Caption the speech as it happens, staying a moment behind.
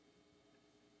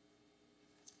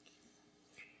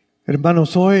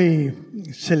Hermanos, hoy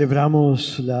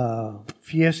celebramos la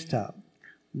fiesta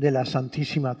de la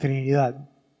Santísima Trinidad.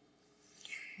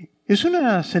 Es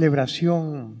una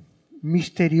celebración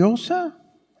misteriosa,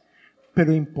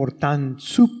 pero importante,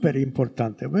 súper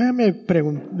importante.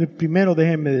 Primero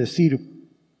déjenme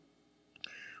decir,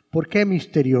 ¿por qué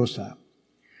misteriosa?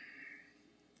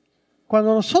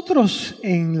 Cuando nosotros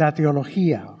en la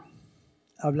teología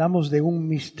hablamos de un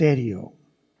misterio,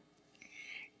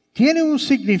 tiene un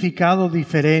significado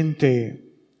diferente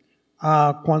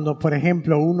a cuando, por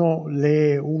ejemplo, uno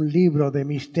lee un libro de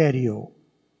misterio.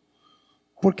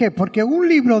 ¿Por qué? Porque un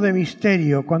libro de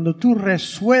misterio, cuando tú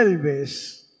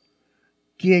resuelves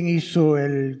quién hizo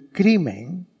el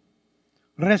crimen,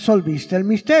 resolviste el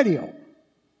misterio.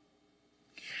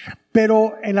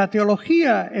 Pero en la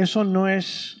teología eso no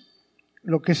es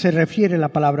lo que se refiere a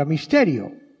la palabra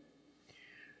misterio.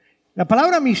 La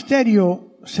palabra misterio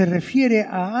se refiere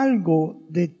a algo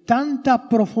de tanta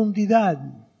profundidad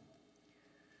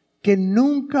que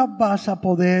nunca vas a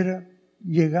poder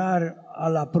llegar a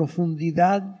la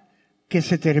profundidad que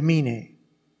se termine.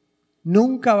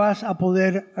 Nunca vas a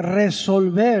poder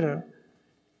resolver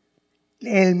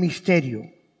el misterio.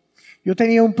 Yo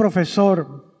tenía un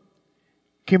profesor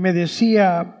que me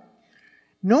decía,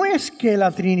 no es que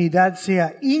la Trinidad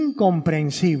sea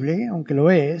incomprensible, aunque lo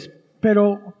es,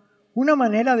 pero una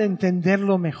manera de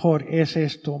entenderlo mejor es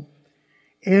esto.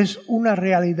 Es una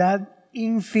realidad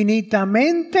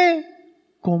infinitamente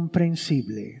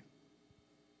comprensible.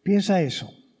 Piensa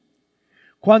eso.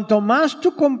 Cuanto más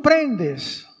tú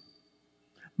comprendes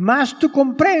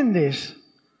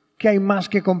que hay más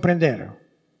que comprender.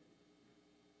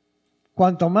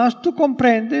 Cuanto más tú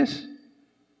comprendes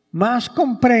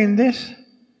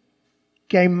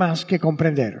que hay más que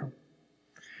comprender.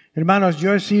 Hermanos,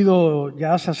 yo he sido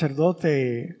ya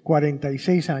sacerdote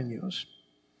 46 años.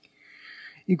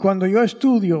 Y cuando yo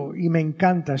estudio, y me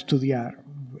encanta estudiar,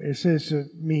 ese es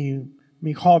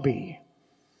mi hobby.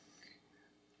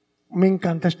 Me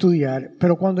encanta estudiar,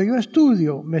 pero cuando yo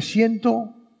estudio me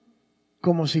siento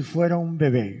como si fuera un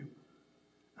bebé,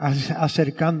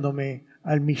 acercándome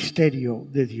al misterio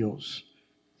de Dios.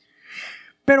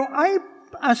 Pero hay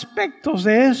aspectos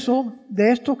de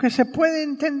esto que se puede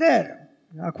entender.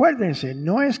 Acuérdense,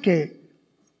 no es que,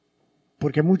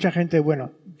 porque mucha gente,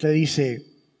 te dice,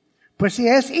 pues si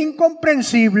es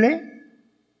incomprensible,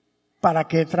 ¿para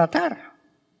qué tratar?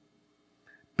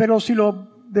 Pero si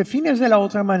lo defines de la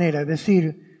otra manera, es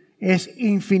decir, es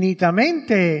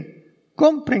infinitamente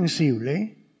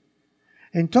comprensible,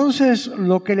 entonces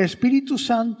lo que el Espíritu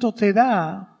Santo te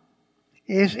da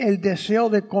es el deseo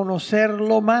de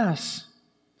conocerlo más.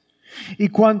 Y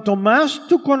cuanto más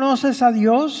tú conoces a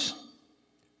Dios,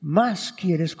 más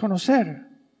quieres conocer.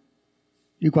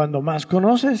 Y cuando más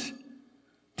conoces,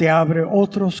 te abre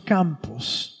otros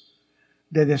campos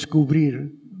de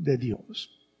descubrir de Dios.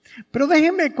 Pero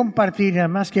déjenme compartir nada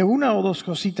más que una o dos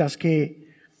cositas que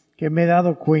me he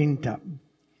dado cuenta.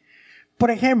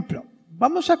 Por ejemplo,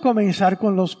 vamos a comenzar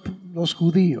con los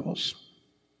judíos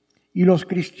y los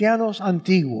cristianos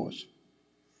antiguos.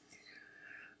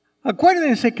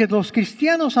 Acuérdense que los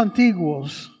cristianos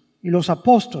antiguos y los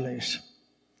apóstoles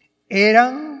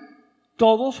eran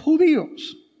todos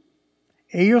judíos.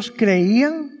 Ellos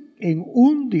creían en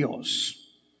un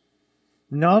Dios.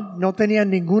 No tenían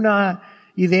ninguna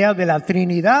idea de la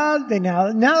Trinidad, de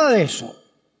nada de eso.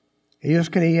 Ellos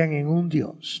creían en un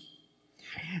Dios.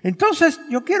 Entonces,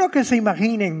 yo quiero que se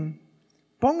imaginen,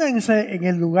 pónganse en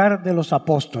el lugar de los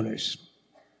apóstoles.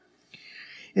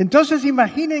 Entonces,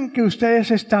 imaginen que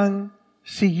ustedes están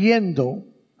siguiendo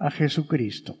a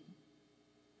Jesucristo.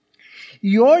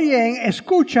 Y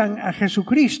escuchan a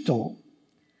Jesucristo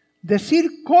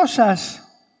decir cosas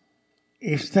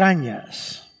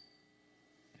extrañas.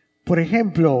 Por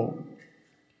ejemplo,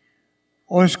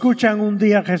 o escuchan un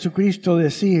día a Jesucristo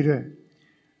decir,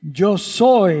 yo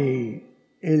soy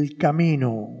el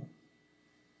camino,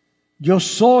 yo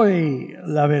soy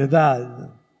la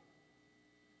verdad,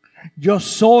 yo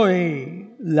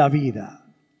soy la vida.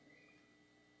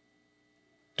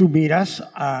 Tú miras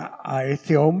a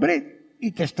este hombre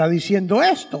y te está diciendo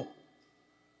esto.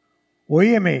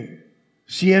 Óyeme,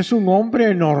 si es un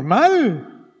hombre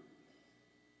normal,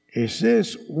 ese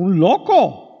es un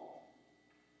loco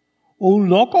o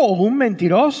un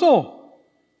mentiroso,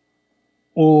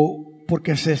 o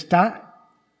porque se está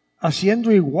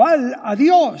haciendo igual a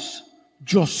Dios.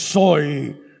 Yo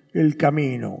soy el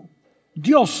camino.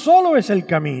 Dios solo es el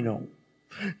camino.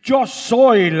 Yo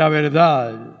soy la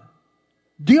verdad.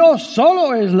 Dios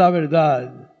solo es la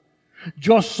verdad.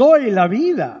 Yo soy la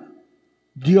vida.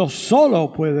 Dios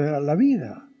solo puede dar la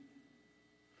vida.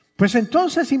 Pues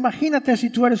entonces imagínate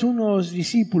si tú eres uno de los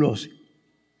discípulos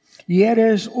y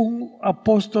eres un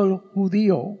apóstol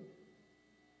judío.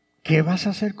 ¿Qué vas a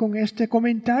hacer con este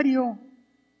comentario?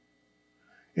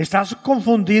 Estás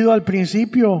confundido al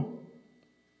principio.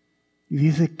 Y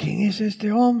dice, ¿quién es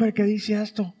este hombre que dice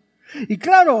esto? Y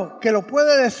claro que lo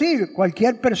puede decir,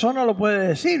 cualquier persona lo puede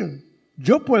decir.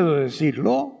 Yo puedo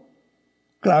decirlo.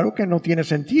 Claro que no tiene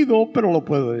sentido, pero lo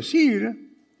puedo decir.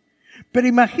 Pero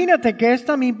imagínate que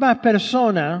esta misma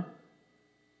persona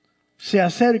se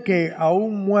acerque a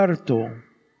un muerto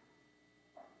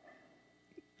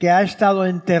que ha estado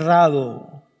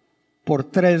enterrado por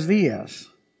 3 días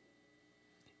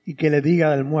y que le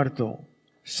diga al muerto,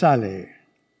 sale.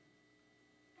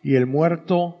 Y el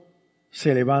muerto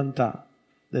se levanta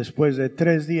después de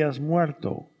 3 días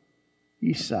muerto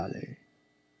y sale.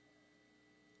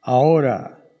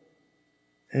 Ahora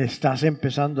estás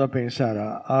empezando a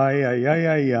pensar, ay,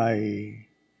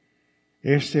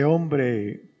 este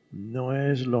hombre no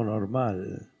es lo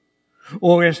normal.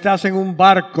 O estás en un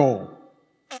barco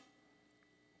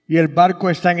y el barco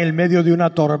está en el medio de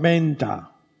una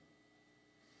tormenta.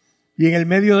 Y en el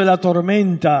medio de la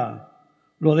tormenta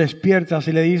lo despiertas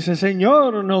y le dices,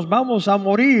 Señor, nos vamos a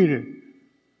morir.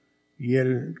 Y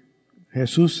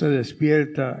Jesús se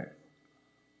despierta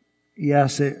y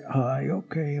hace,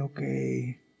 ok.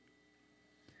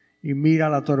 Y mira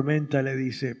la tormenta y le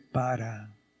dice,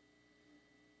 para.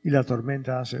 Y la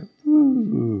tormenta hace,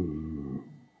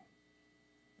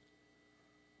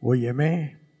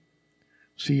 Óyeme,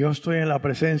 si yo estoy en la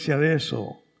presencia de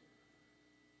eso,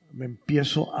 me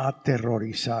empiezo a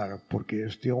aterrorizar porque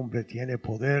este hombre tiene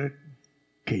poder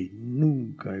que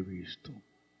nunca he visto.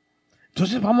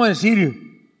 Entonces vamos a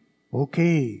decir, ok,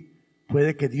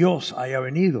 puede que Dios haya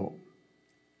venido.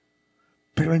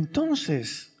 Pero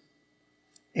entonces,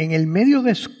 en el medio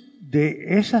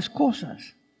de esas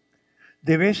cosas,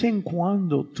 de vez en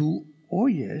cuando tú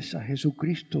oyes a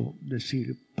Jesucristo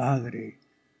decir, Padre,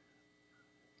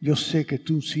 yo sé que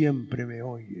tú siempre me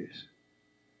oyes.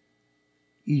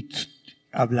 Y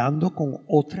hablando con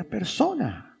otra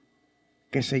persona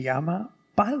que se llama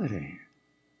Padre.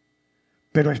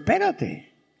 Pero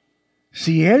espérate,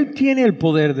 si Él tiene el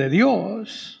poder de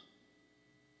Dios,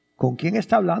 ¿con quién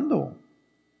está hablando?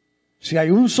 Si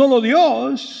hay un solo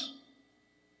Dios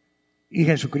y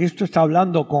Jesucristo está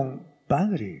hablando con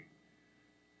Padre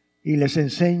y les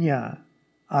enseña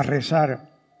a rezar,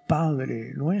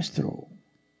 Padre nuestro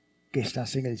que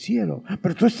estás en el cielo,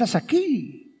 pero tú estás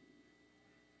aquí.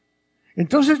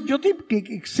 Entonces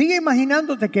que sigue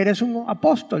imaginándote que eres un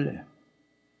apóstol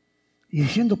y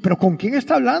diciendo, pero ¿con quién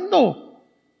está hablando?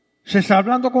 Se está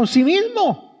hablando con sí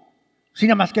mismo, si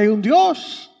nada más que hay un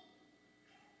Dios.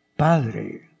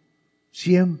 Padre,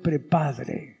 siempre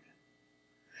Padre.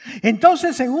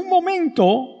 Entonces en un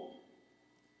momento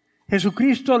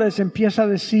Jesucristo les empieza a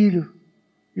decir,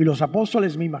 y los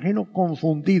apóstoles me imagino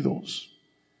confundidos,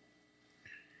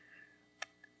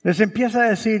 les empieza a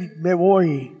decir, me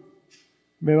voy,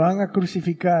 me van a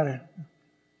crucificar,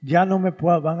 ya no me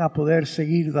van a poder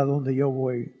seguir de donde yo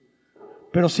voy.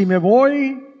 Pero si me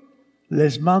voy,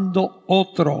 les mando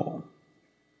otro,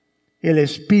 el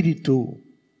Espíritu,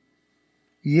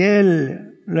 y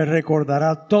Él les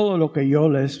recordará todo lo que yo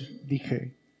les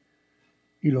dije.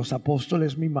 Y los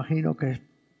apóstoles me imagino que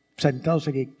sentados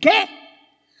aquí, ¿qué?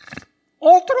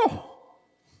 ¿Otro?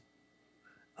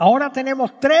 Ahora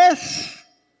tenemos 3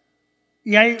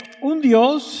 y hay un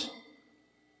Dios,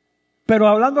 pero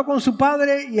hablando con su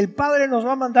Padre, y el Padre nos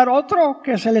va a mandar otro,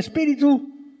 que es el Espíritu.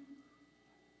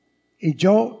 Y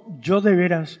yo de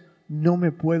veras no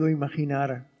me puedo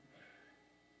imaginar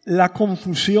la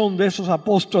confusión de esos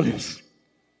apóstoles,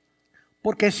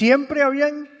 porque siempre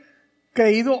habían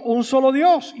creído un solo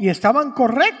Dios y estaban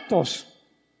correctos,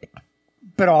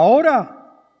 pero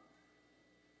ahora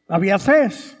había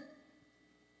 3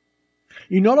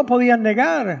 y no lo podían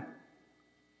negar,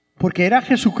 porque era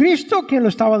Jesucristo quien lo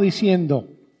estaba diciendo.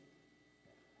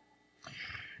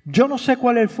 Yo no sé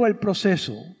cuál fue el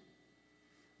proceso,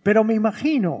 pero me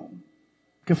imagino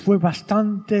que fue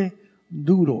bastante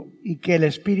duro y que el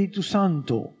Espíritu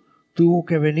Santo tuvo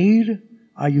que venir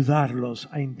a ayudarlos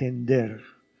a entender.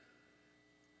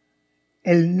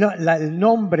 El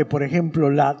nombre, por ejemplo,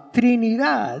 la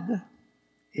Trinidad,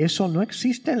 eso no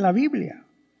existe en la Biblia.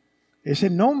 Ese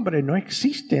nombre no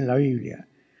existe en la Biblia.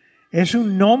 Es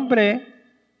un nombre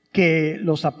que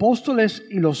los apóstoles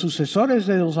y los sucesores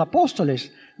de los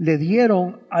apóstoles le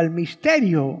dieron al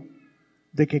misterio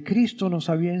de que Cristo nos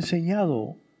había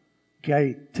enseñado que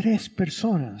hay 3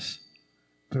 personas,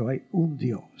 pero hay un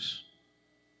Dios.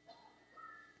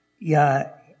 Y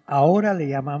ahora le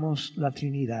llamamos la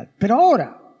Trinidad. Pero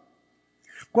ahora,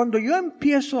 Cuando yo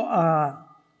empiezo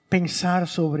a pensar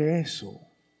sobre eso,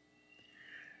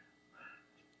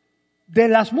 de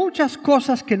las muchas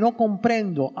cosas que no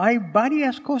comprendo, hay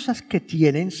varias cosas que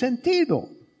tienen sentido.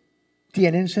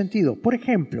 Tienen sentido. Por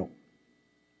ejemplo,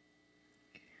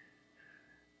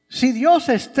 si Dios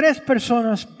es tres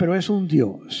personas, pero es un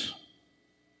Dios,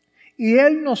 y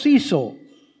Él nos hizo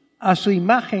a su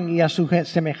imagen y a su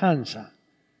semejanza,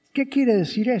 ¿qué quiere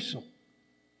decir eso?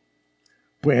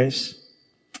 Pues,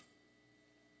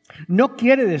 no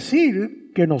quiere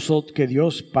decir que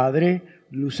Dios Padre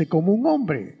luce como un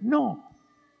hombre, no,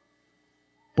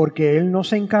 porque Él no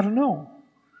se encarnó.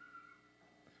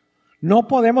 No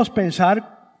podemos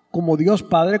pensar como Dios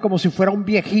Padre como si fuera un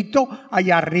viejito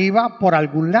allá arriba por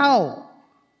algún lado.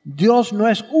 Dios no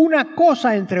es una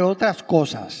cosa entre otras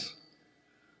cosas.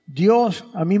 Dios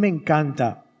a mí me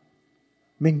encanta,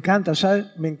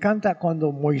 ¿sabes? Me encanta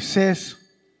cuando Moisés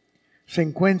se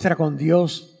encuentra con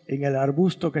Dios en el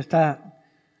arbusto que está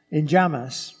en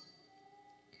llamas.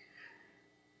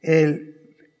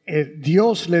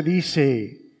 Dios le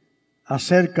dice,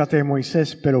 acércate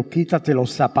Moisés, pero quítate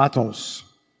los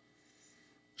zapatos.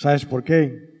 ¿Sabes por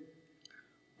qué?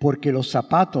 Porque los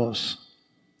zapatos,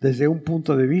 desde un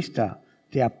punto de vista,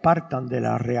 te apartan de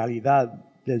la realidad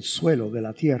del suelo, de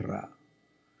la tierra.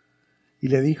 Y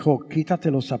le dijo, quítate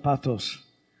los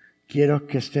zapatos, quiero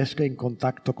que estés en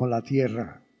contacto con la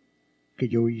tierra que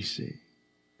yo hice.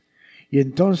 Y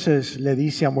entonces le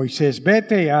dice a Moisés,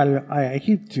 vete a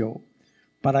Egipto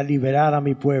para liberar a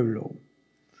mi pueblo.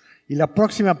 Y la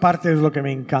próxima parte es lo que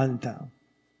me encanta.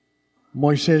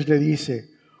 Moisés le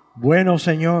dice, bueno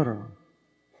Señor,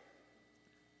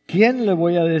 ¿quién le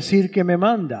voy a decir que me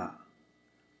manda?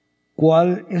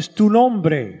 ¿Cuál es tu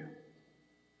nombre?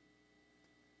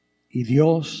 Y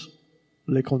Dios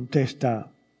le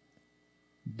contesta,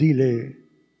 dile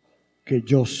que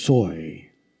yo soy.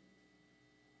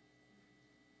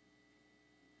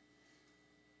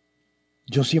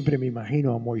 Yo siempre me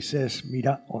imagino a Moisés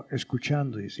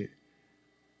escuchando y decir,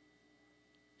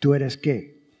 ¿tú eres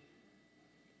qué?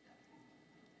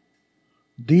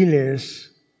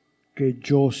 Diles que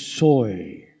yo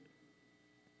soy.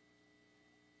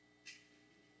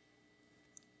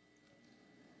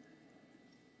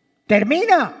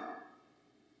 ¡Termina!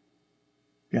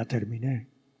 Ya terminé.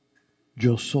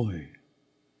 Yo soy.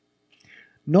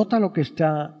 Nota lo que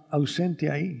está ausente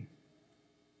ahí.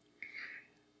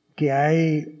 Que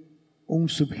hay un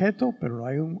sujeto, pero no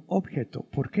hay un objeto.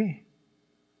 ¿Por qué?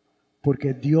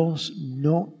 Porque Dios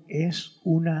no es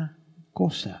una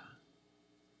cosa.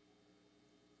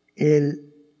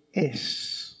 Él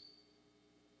es.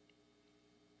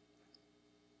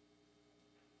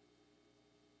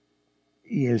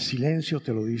 Y el silencio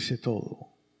te lo dice todo.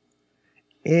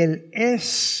 Él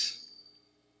es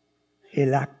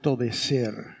el acto de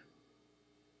ser.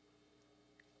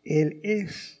 Él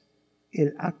es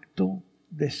el acto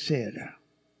de ser.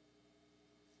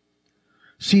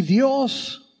 Si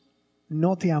Dios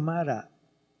no te amara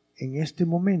en este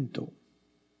momento,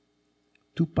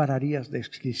 tú pararías de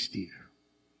existir.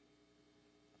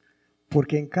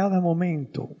 Porque en cada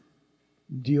momento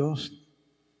Dios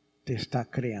te está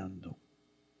creando.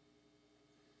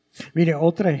 Mire,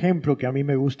 otro ejemplo que a mí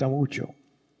me gusta mucho.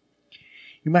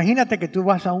 Imagínate que tú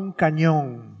vas a un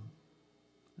cañón.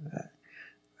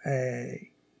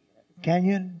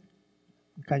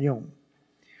 Cañón.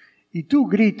 Y tú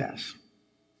gritas.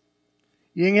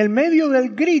 Y en el medio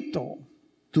del grito,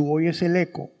 tú oyes el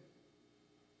eco.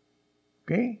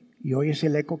 ¿Ok? Y oyes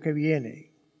el eco que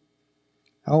viene.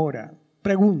 Ahora,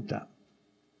 pregunta.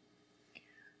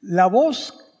 ¿La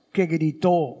voz que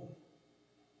gritó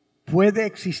puede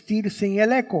existir sin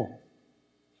el eco?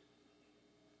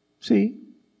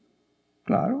 Sí,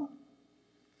 claro.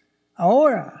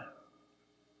 Ahora,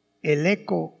 el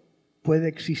eco puede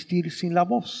existir sin la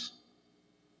voz.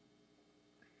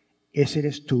 Ese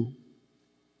eres tú.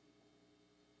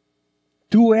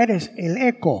 Tú eres el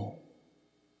eco.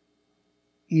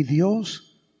 Y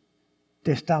Dios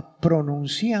te está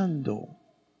pronunciando.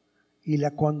 Y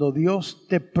cuando Dios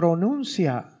te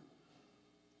pronuncia,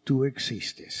 tú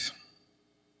existes.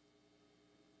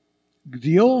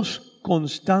 Dios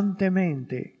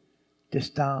constantemente te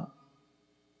está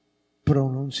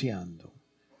pronunciando.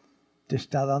 Te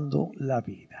está dando la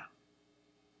vida.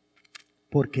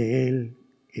 Porque Él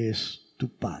es tu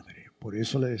Padre. Por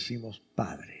eso le decimos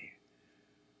Padre.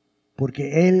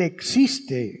 Porque Él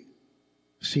existe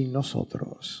sin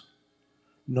nosotros.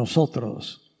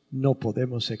 Nosotros no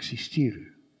podemos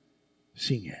existir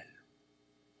sin Él.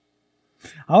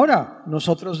 Ahora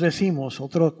nosotros decimos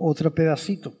otro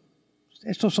pedacito.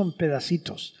 Estos son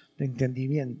pedacitos de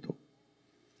entendimiento.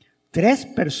 3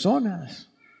 personas.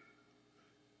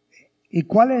 ¿Y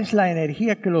cuál es la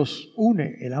energía que los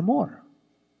une? El amor.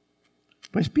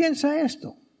 Pues piensa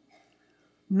esto.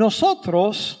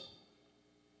 Nosotros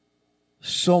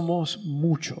somos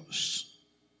muchos,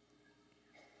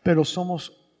 pero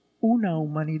somos una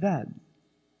humanidad.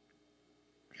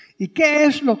 ¿Y qué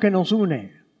es lo que nos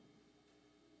une?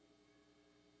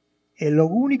 Lo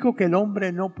único que el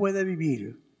hombre no puede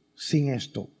vivir sin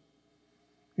esto,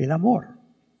 el amor.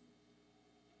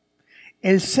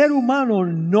 El ser humano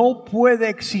no puede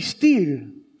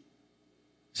existir,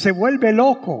 se vuelve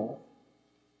loco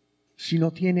si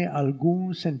no tiene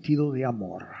algún sentido de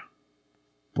amor.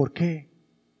 ¿Por qué?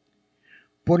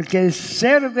 Porque el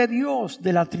ser de Dios,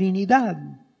 de la Trinidad,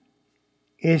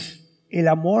 es el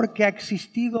amor que ha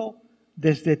existido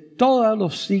desde todos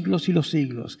los siglos y los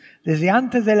siglos, desde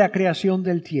antes de la creación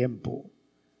del tiempo.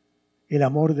 El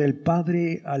amor del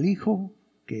Padre al Hijo,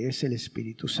 que es el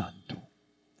Espíritu Santo.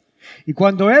 Y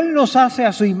cuando Él nos hace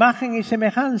a su imagen y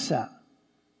semejanza,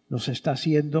 nos está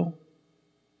haciendo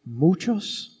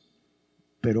muchos,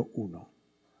 pero uno.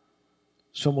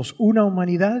 Somos una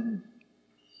humanidad,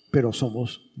 pero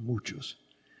somos muchos.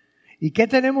 ¿Y qué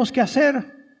tenemos que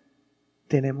hacer?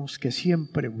 Tenemos que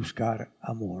siempre buscar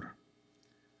amor.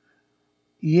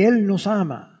 Y Él nos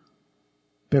ama,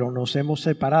 pero nos hemos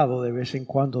separado de vez en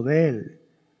cuando de Él.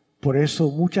 Por eso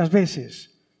muchas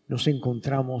veces nos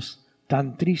encontramos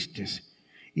tan tristes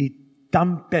y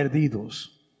tan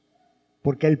perdidos.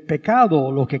 Porque el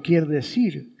pecado lo que quiere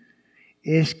decir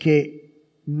es que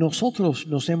nosotros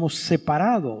nos hemos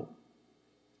separado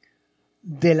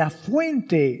de la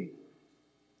fuente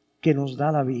que nos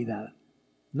da la vida.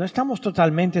 No estamos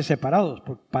totalmente separados,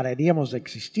 porque pararíamos de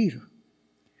existir.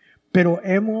 Pero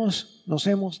nos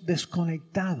hemos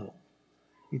desconectado.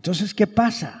 Entonces, ¿qué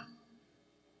pasa?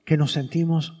 Que nos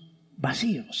sentimos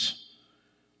vacíos.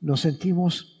 Nos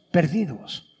sentimos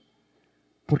perdidos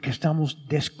porque estamos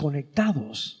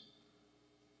desconectados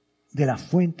de la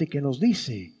fuente que nos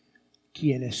dice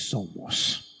quiénes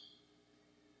somos.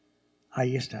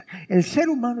 Ahí está. El ser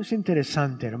humano es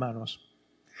interesante, hermanos.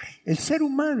 El ser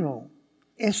humano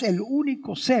es el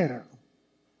único ser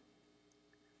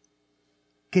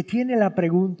que tiene la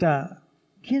pregunta,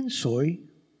 ¿quién soy?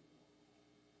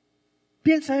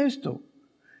 Piensa esto.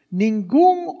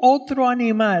 Ningún otro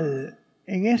animal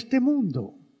en este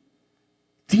mundo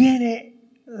tiene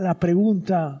la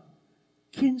pregunta,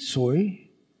 ¿quién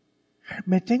soy?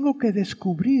 Me tengo que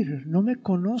descubrir, no me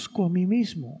conozco a mí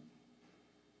mismo.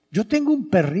 Yo tengo un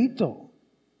perrito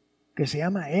que se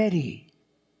llama Eri.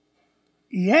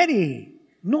 Y Eri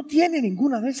no tiene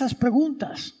ninguna de esas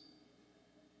preguntas.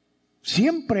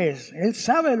 Siempre él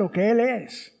sabe lo que él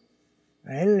es.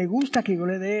 A él le gusta que yo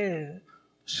le dé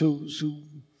su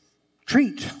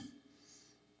treat.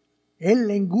 Él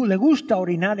le gusta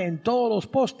orinar en todos los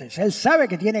postes. Él sabe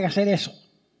que tiene que hacer eso.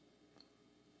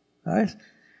 ¿Sabes?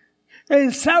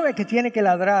 Él sabe que tiene que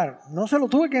ladrar. No se lo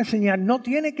tuve que enseñar. No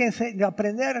tiene que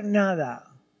aprender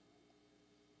nada.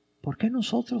 ¿Por qué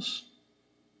nosotros?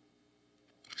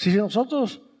 Si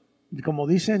nosotros, como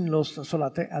dicen los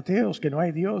ateos, que no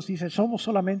hay Dios, dice, somos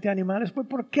solamente animales, pues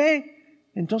 ¿por qué?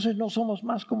 Entonces no somos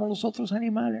más como los otros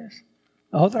animales.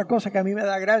 La otra cosa que a mí me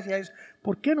da gracia es,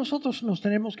 ¿por qué nosotros nos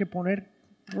tenemos que poner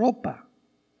ropa?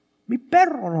 Mi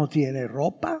perro no tiene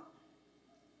ropa.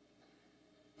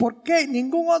 ¿Por qué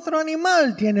ningún otro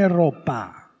animal tiene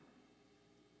ropa?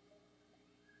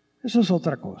 Eso es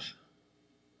otra cosa.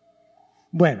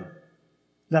 Bueno,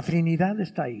 la Trinidad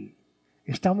está ahí.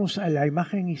 Estamos a la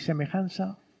imagen y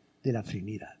semejanza de la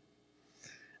Trinidad.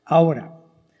 Ahora,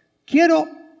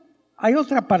 hay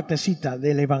otra partecita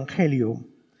del Evangelio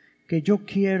que yo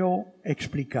quiero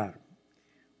explicar,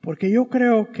 porque yo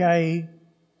creo que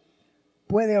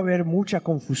puede haber mucha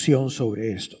confusión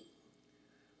sobre esto.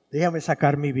 Déjame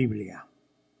sacar mi Biblia.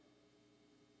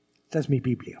 Esta es mi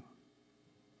Biblia.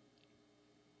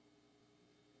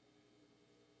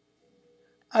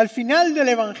 Al final del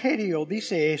Evangelio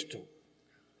dice esto.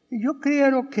 Y yo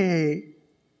quiero que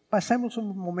pasemos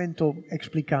un momento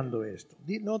explicando esto.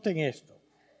 Noten esto.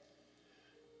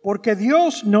 Porque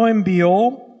Dios no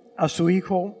envió a su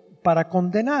Hijo para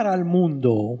condenar al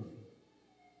mundo,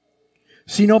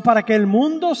 sino para que el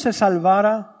mundo se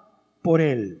salvara por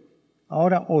Él.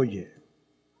 Ahora oye.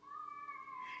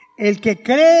 El que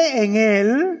cree en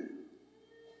Él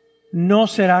no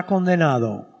será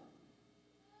condenado,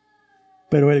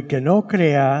 pero el que no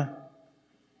crea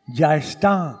ya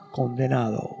está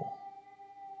condenado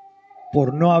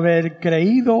por no haber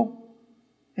creído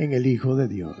en el Hijo de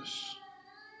Dios.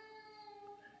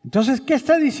 Entonces, ¿qué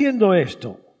está diciendo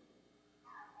esto?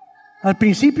 Al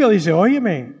principio dice,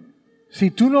 óyeme, Si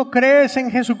tú no crees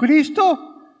en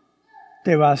Jesucristo,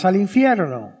 te vas al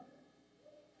infierno.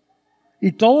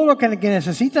 Y todo lo que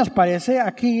necesitas parece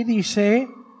aquí, dice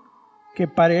que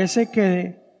parece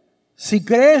que si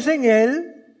crees en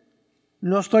Él,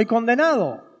 no estoy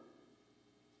condenado.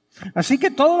 Así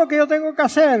que todo lo que yo tengo que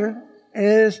hacer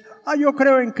es, yo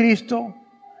creo en Cristo,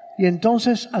 y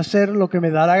entonces hacer lo que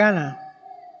me da la gana.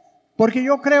 Porque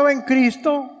yo creo en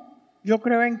Cristo.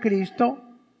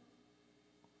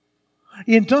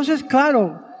 Y entonces,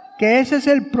 claro, que ese es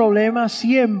el problema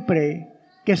siempre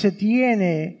que se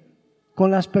tiene con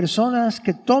las personas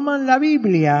que toman la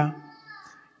Biblia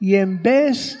y en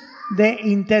vez de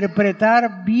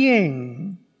interpretar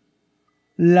bien,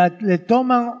 le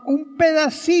toman un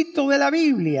pedacito de la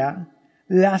Biblia,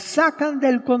 la sacan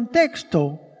del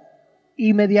contexto,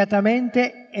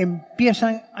 inmediatamente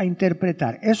empiezan a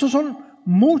interpretar. Esos son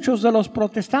muchos de los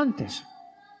protestantes.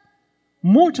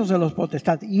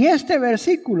 Y este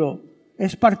versículo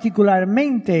es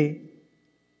particularmente,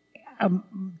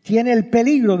 tiene el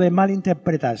peligro de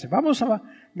malinterpretarse.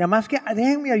 Nada más que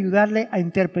déjenme ayudarle a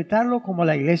interpretarlo como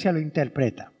la iglesia lo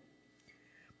interpreta.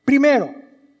 Primero,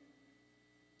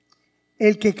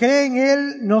 el que cree en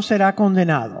Él no será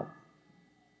condenado.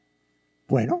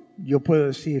 Bueno, yo puedo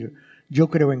decir, yo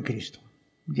creo en Cristo.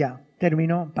 Ya,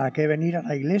 terminó. ¿Para qué venir a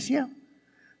la iglesia?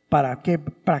 ¿Para qué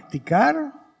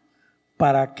practicar?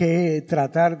 ¿Para qué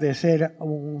tratar de ser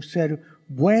un ser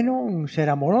bueno, un ser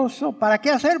amoroso? ¿Para qué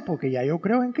hacer? Porque ya yo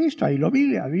creo en Cristo. Ahí la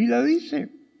Biblia dice.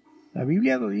 La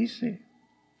Biblia lo dice.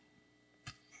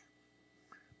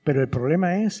 Pero el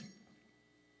problema es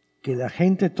que la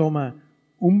gente toma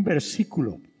un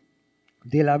versículo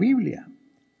de la Biblia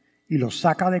y lo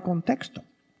saca de contexto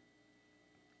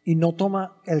y no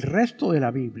toma el resto de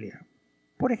la Biblia.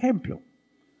 Por ejemplo,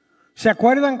 ¿se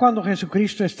acuerdan cuando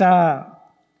Jesucristo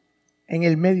está en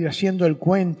el medio haciendo el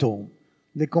cuento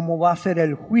de cómo va a ser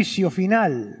el juicio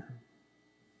final?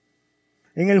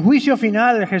 En el juicio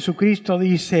final Jesucristo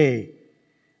dice,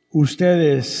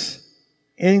 ustedes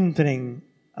entren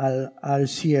al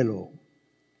cielo,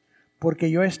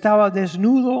 porque yo estaba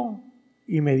desnudo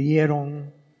y me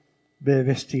dieron de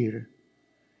vestir.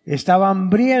 Estaba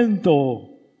hambriento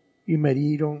y me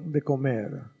dieron de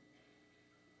comer.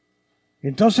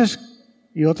 Entonces,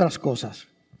 y otras cosas.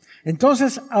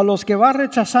 Entonces, a los que va a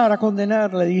rechazar, a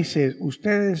condenar, le dice,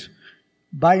 ustedes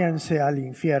váyanse al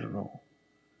infierno.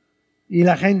 Y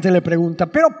la gente le pregunta,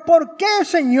 ¿pero por qué,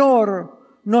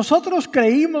 Señor? Nosotros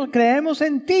creemos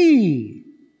en ti.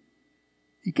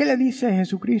 ¿Y qué le dice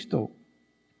Jesucristo?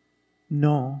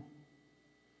 No,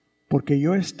 porque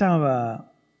yo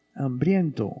estaba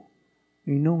hambriento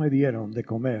y no me dieron de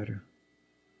comer.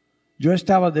 Yo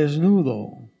estaba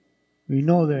desnudo y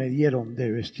no me dieron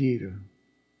de vestir.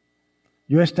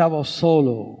 Yo estaba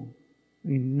solo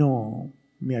y no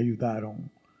me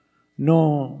ayudaron.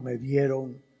 No me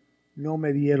dieron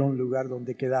lugar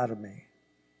donde quedarme.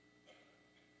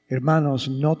 Hermanos,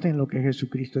 noten lo que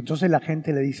Jesucristo. Entonces la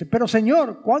gente le dice, pero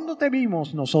Señor, ¿cuándo te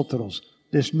vimos nosotros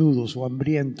desnudos o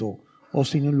hambrientos o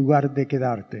sin un lugar de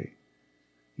quedarte?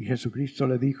 Y Jesucristo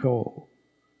le dijo,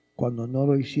 cuando no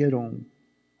lo hicieron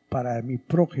para mi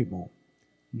prójimo,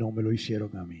 no me lo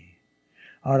hicieron a mí.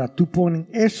 Ahora tú pon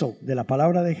eso de la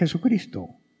palabra de Jesucristo,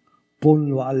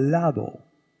 ponlo al lado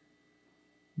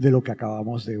de lo que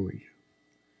acabamos de oír.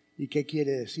 ¿Y qué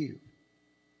quiere decir?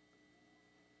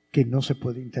 Que no se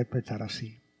puede interpretar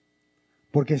así.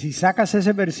 Porque si sacas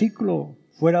ese versículo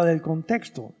fuera del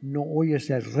contexto, no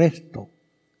oyes el resto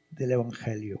del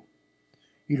Evangelio.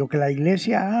 Y lo que la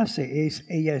iglesia hace es,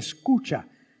 ella escucha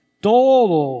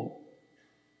todo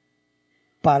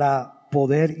para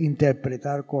poder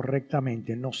interpretar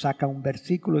correctamente. No saca un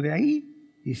versículo de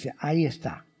ahí y dice, ahí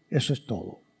está, eso es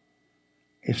todo.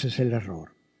 Ese es el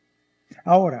error.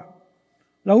 Ahora,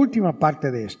 la última parte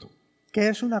de esto, que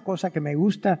es una cosa que me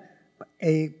gusta,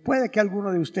 puede que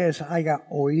alguno de ustedes haya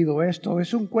oído esto,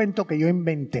 es un cuento que yo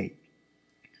inventé.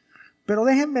 Pero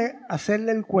déjenme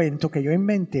hacerle el cuento que yo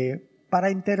inventé para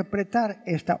interpretar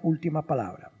esta última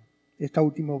palabra, este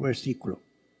último versículo.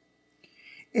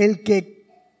 El que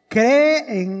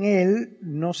cree en Él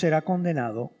no será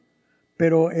condenado,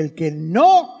 pero el que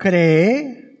no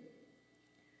cree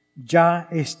ya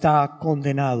está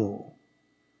condenado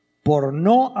por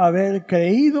no haber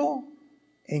creído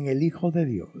en el Hijo de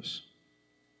Dios.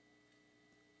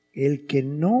 El que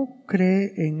no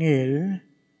cree en Él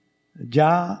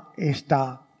ya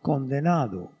está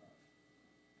condenado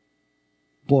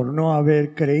por no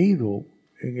haber creído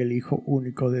en el Hijo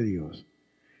único de Dios.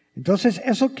 Entonces,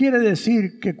 eso quiere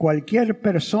decir que cualquier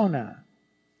persona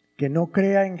que no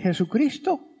crea en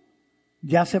Jesucristo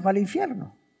ya se va al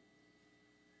infierno.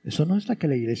 Eso no es lo que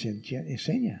la iglesia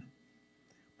enseña.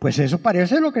 Pues eso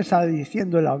parece lo que está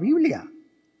diciendo la Biblia.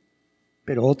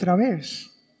 Pero otra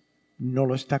vez, no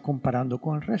lo está comparando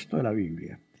con el resto de la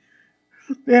Biblia.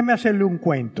 Déjeme hacerle un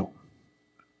cuento.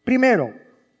 Primero,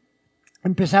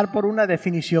 empezar por una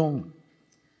definición.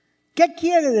 ¿Qué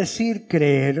quiere decir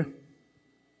creer?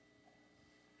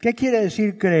 ¿Qué quiere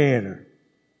decir creer?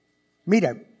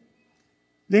 Mira,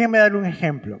 déjeme dar un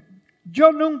ejemplo.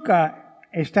 Yo nunca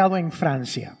he estado en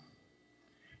Francia.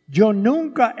 Yo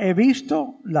nunca he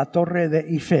visto la Torre de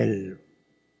Eiffel.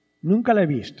 Nunca la he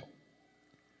visto.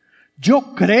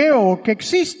 Yo creo que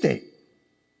existe.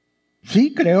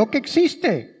 Sí, creo que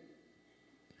existe.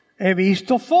 He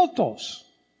visto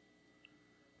fotos.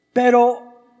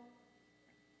 Pero,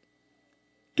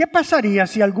 ¿qué pasaría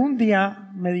si algún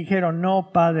día me dijeron,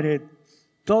 no, padre,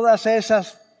 todas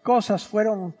esas cosas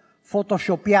fueron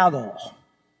photoshopeados,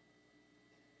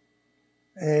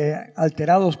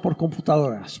 alterados por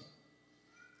computadoras?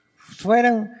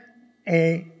 Fueron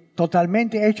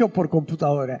totalmente hechos por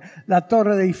computadora. La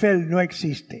Torre de Eiffel no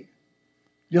existe.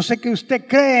 Yo sé que usted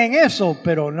cree en eso,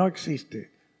 pero no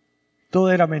existe. Todo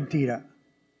era mentira.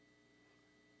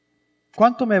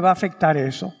 ¿Cuánto me va a afectar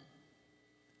eso?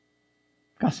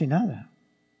 Casi nada.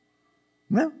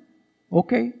 ¿No?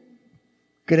 Ok.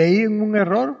 Creí en un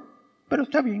error, pero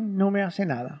está bien, no me hace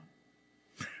nada.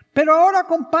 Pero ahora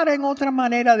comparen otra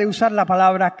manera de usar la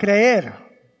palabra creer.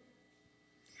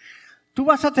 Tú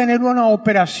vas a tener una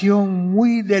operación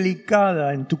muy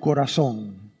delicada en tu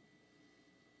corazón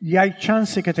y hay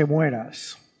chance que te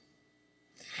mueras.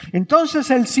 Entonces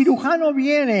el cirujano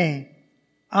viene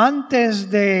antes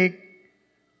de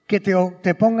que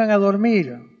te pongan a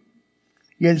dormir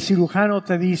y el cirujano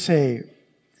te dice,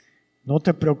 no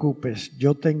te preocupes,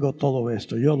 yo tengo todo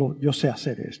esto, yo sé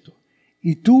hacer esto.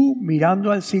 Y tú,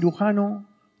 mirando al cirujano,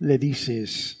 le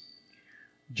dices,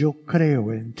 yo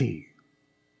creo en ti.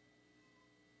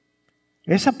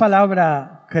 Esa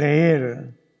palabra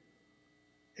creer,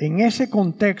 en ese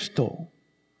contexto,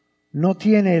 no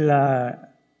tiene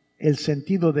el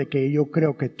sentido de que yo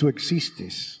creo que tú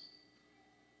existes.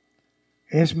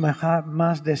 Es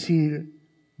más decir,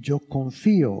 yo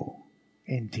confío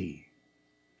en ti.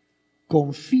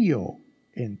 Confío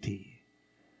en ti.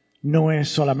 No es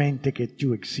solamente que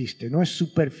tú existes, no es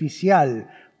superficial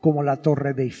como la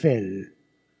Torre de Eiffel.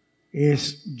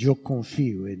 Es yo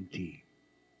confío en ti.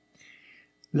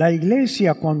 La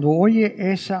iglesia, cuando oye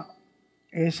esa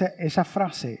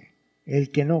frase,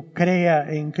 el que no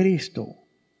crea en Cristo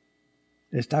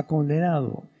está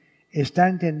condenado, está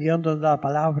entendiendo la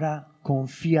palabra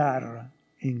confiar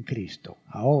en Cristo.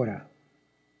 Ahora,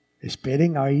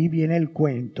 esperen, ahí viene el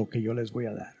cuento que yo les voy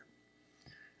a dar.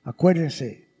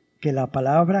 Acuérdense que la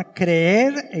palabra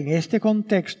creer en este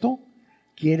contexto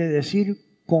quiere decir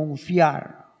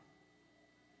confiar.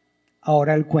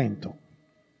 Ahora el cuento.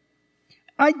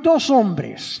 Hay dos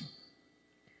hombres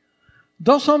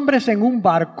en un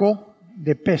barco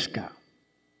de pesca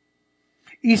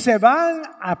y se van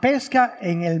a pesca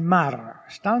en el mar.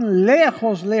 Están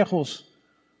lejos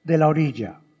de la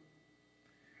orilla.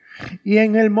 Y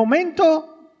en el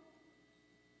momento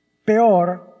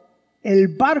peor, el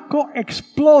barco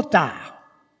explota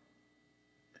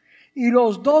y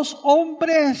los dos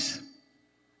hombres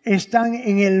están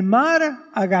en el mar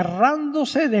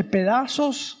agarrándose de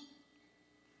pedazos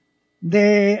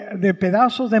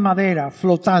de madera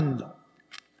flotando.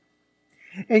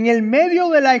 En el medio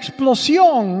de la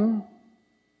explosión,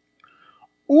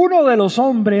 uno de los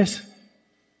hombres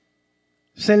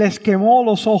se les quemó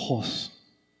los ojos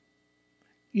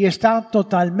y está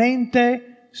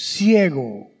totalmente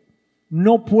ciego,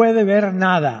 no puede ver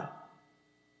nada.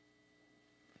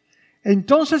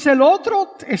 Entonces el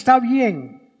otro está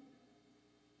bien,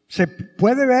 se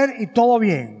puede ver y todo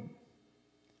bien.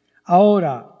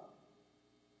 Ahora,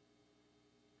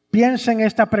 piensen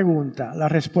esta pregunta, la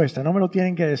respuesta, no me lo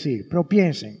tienen que decir, pero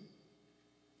piensen.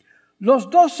 ¿Los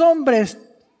dos hombres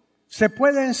se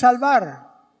pueden salvar?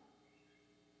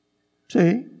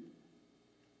 Sí.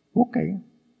 Ok.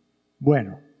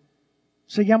 Bueno,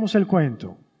 sigamos el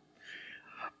cuento.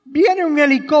 Viene un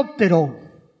helicóptero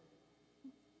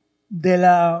de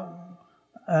la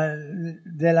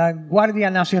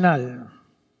Guardia Nacional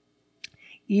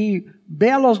y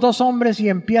ve a los dos hombres y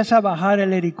empieza a bajar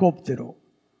el helicóptero.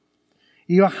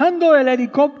 Y bajando el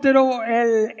helicóptero,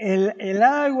 el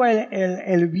agua,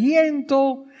 el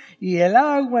viento y el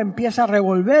agua empieza a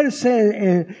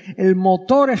revolverse, el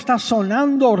motor está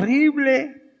sonando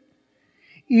horrible.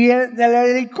 Y del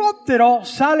helicóptero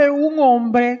sale un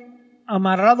hombre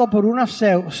amarrado por una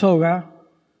soga,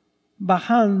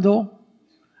 bajando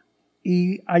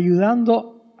y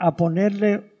ayudando a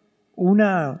ponerle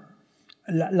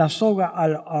la soga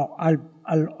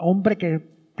al hombre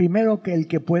primero que el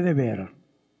que puede ver.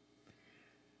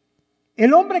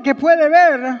 El hombre que puede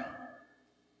ver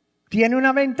tiene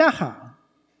una ventaja.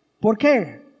 ¿Por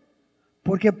qué?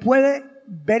 Porque puede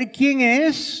ver quién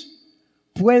es,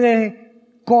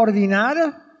 puede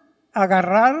coordinar,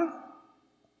 agarrar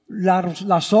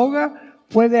la soga,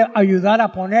 puede ayudar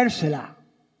a ponérsela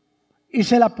y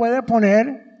se la puede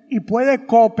poner y puede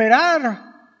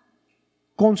cooperar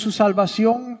con su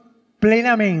salvación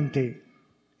plenamente.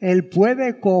 Él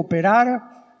puede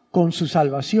cooperar con su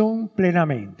salvación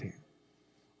plenamente.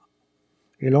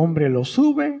 El hombre lo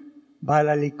sube, va al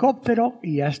helicóptero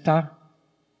y ya está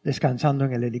descansando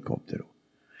en el helicóptero.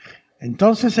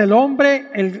 Entonces el hombre,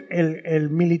 el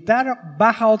militar,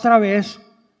 baja otra vez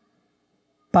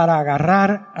para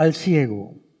agarrar al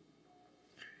ciego.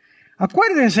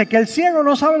 Acuérdense que el ciego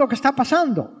no sabe lo que está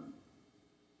pasando.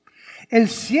 El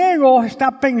ciego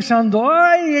está pensando,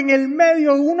 ay, en el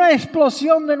medio de una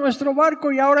explosión de nuestro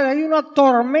barco y ahora hay una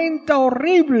tormenta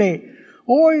horrible.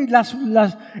 Hoy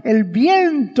el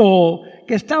viento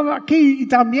que estaba aquí y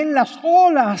también las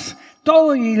olas,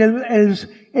 todo y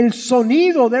el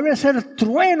sonido debe ser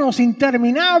truenos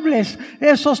interminables.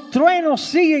 Esos truenos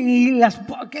siguen y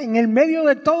en el medio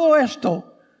de todo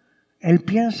esto, él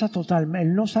piensa totalmente,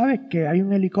 él no sabe que hay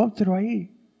un helicóptero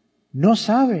ahí, no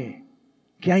sabe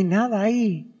que hay nada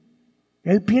ahí.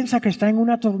 Él piensa que está en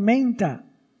una tormenta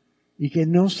y que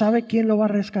no sabe quién lo va a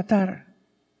rescatar.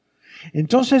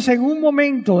 Entonces, en un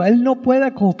momento, él no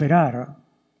puede cooperar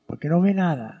porque no ve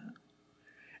nada.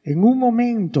 En un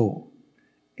momento,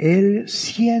 él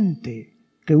siente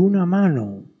que una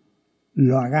mano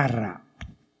lo agarra.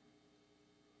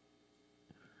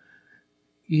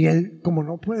 Y él, como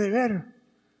no puede ver,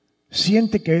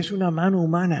 siente que es una mano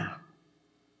humana.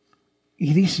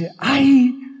 Y dice,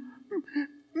 ¡ay!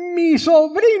 Mi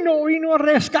sobrino vino a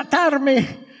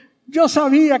rescatarme. Yo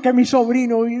sabía que mi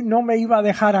sobrino no me iba a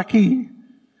dejar aquí.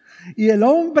 Y el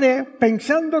hombre,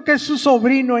 pensando que es su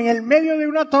sobrino en el medio de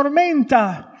una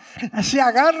tormenta, se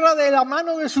agarra de la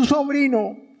mano de su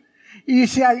sobrino.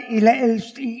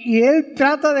 Y él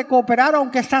trata de cooperar,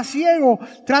 aunque está ciego,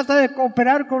 trata de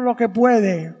cooperar con lo que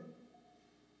puede.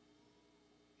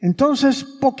 Entonces,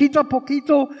 poquito a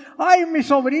poquito, ¡ay, mi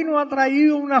sobrino ha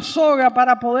traído una soga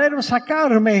para poder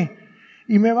sacarme!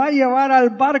 Y me va a llevar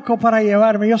al barco para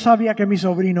llevarme. Yo sabía que mi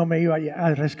sobrino me iba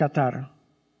a rescatar.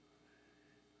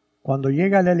 Cuando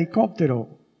llega el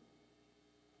helicóptero,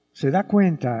 se da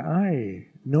cuenta,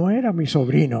 ¡ay, no era mi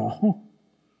sobrino!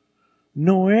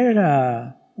 No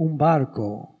era un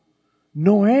barco,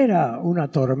 no era una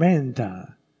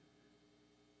tormenta,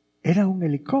 era un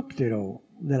helicóptero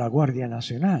de la Guardia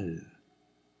Nacional.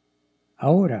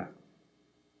 Ahora,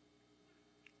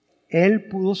 él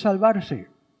pudo salvarse.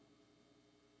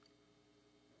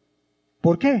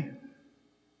 ¿Por qué?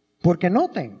 Porque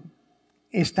noten,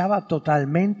 estaba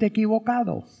totalmente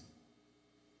equivocado.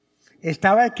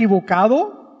 Estaba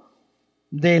equivocado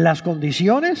de las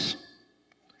condiciones,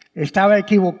 estaba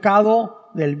equivocado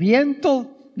del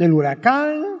viento, del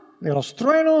huracán, de los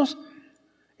truenos.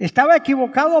 Estaba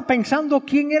equivocado pensando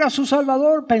quién era su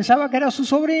Salvador, pensaba que era su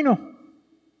sobrino.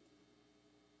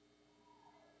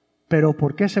 ¿Pero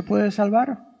por qué se puede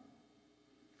salvar?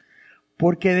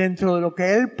 Porque dentro de lo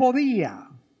que él podía,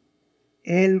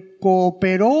 él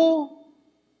cooperó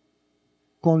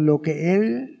con lo que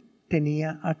él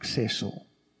tenía acceso.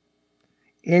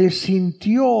 Él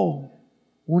sintió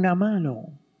una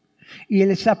mano y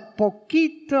ese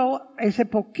poquito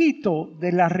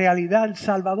de la realidad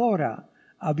salvadora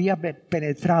había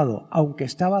penetrado, aunque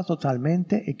estaba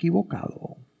totalmente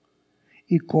equivocado,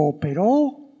 y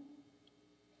cooperó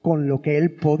con lo que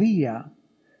él podía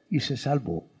y se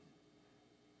salvó.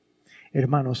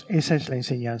 Hermanos, esa es la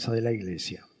enseñanza de la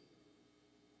iglesia.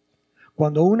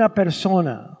 Cuando una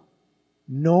persona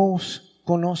no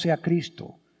conoce a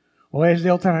Cristo, o es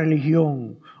de otra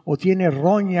religión, o tiene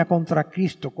roña contra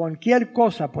Cristo, cualquier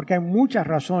cosa, porque hay muchas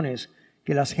razones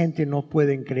que las gentes no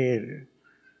pueden creer,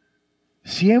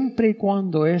 siempre y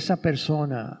cuando esa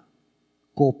persona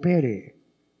coopere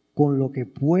con lo que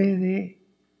puede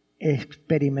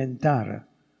experimentar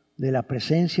de la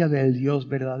presencia del Dios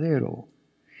verdadero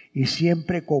y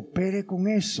siempre coopere con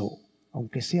eso,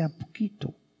 aunque sea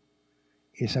poquito,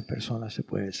 esa persona se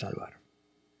puede salvar.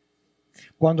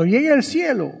 Cuando llegue al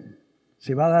cielo,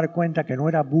 se va a dar cuenta que no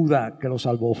era Buda que lo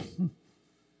salvó,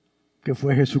 que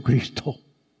fue Jesucristo.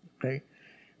 ¿Okay?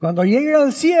 Cuando llegue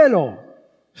al cielo,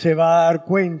 se va a dar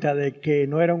cuenta de que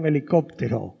no era un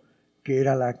helicóptero, que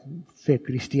era la fe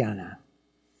cristiana.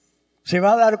 Se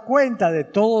va a dar cuenta de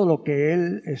todo lo que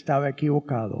él estaba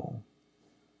equivocado.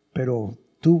 pero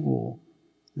tuvo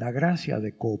la gracia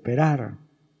de cooperar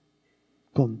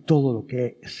con todo lo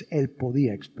que él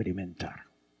podía experimentar.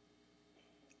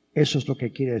 Eso es lo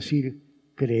que quiere decir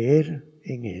creer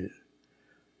en Él.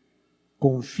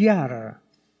 Confiar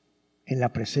en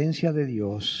la presencia de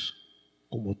Dios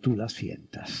como tú la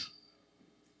sientas.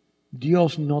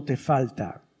 Dios no te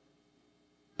falta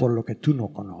por lo que tú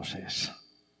no conoces.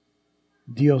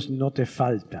 Dios no te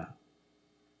falta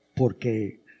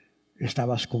porque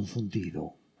estabas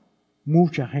confundido.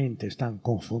 Mucha gente están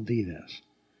confundidas.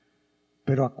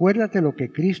 Pero acuérdate lo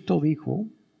que Cristo dijo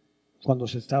cuando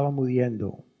se estaba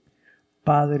muriendo.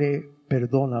 Padre,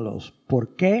 perdónalos.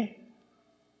 ¿Por qué?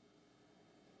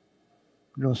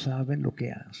 No saben lo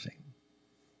que hacen.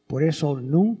 Por eso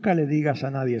nunca le digas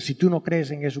a nadie, si tú no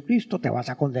crees en Jesucristo, te vas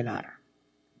a condenar.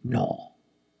 No.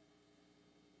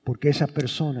 Porque esa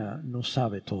persona no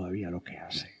sabe todavía lo que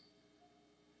hace.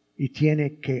 Y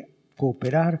tiene que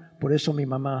cooperar. Por eso mi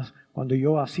mamá, cuando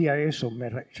yo hacía eso, me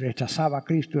rechazaba a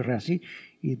Cristo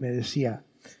y me decía,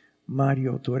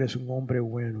 Mario, tú eres un hombre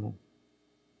bueno.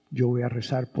 Yo voy a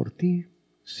rezar por ti,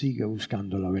 sigue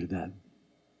buscando la verdad.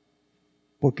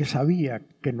 Porque sabía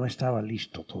que no estaba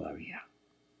listo todavía.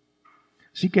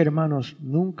 Así que hermanos,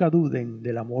 nunca duden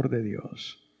del amor de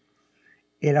Dios.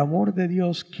 El amor de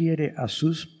Dios quiere a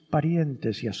sus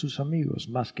parientes y a sus amigos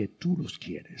más que tú los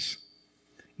quieres.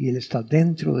 Y Él está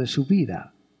dentro de su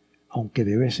vida, aunque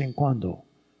de vez en cuando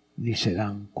ni se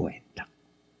dan cuenta.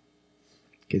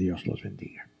 Que Dios los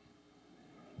bendiga.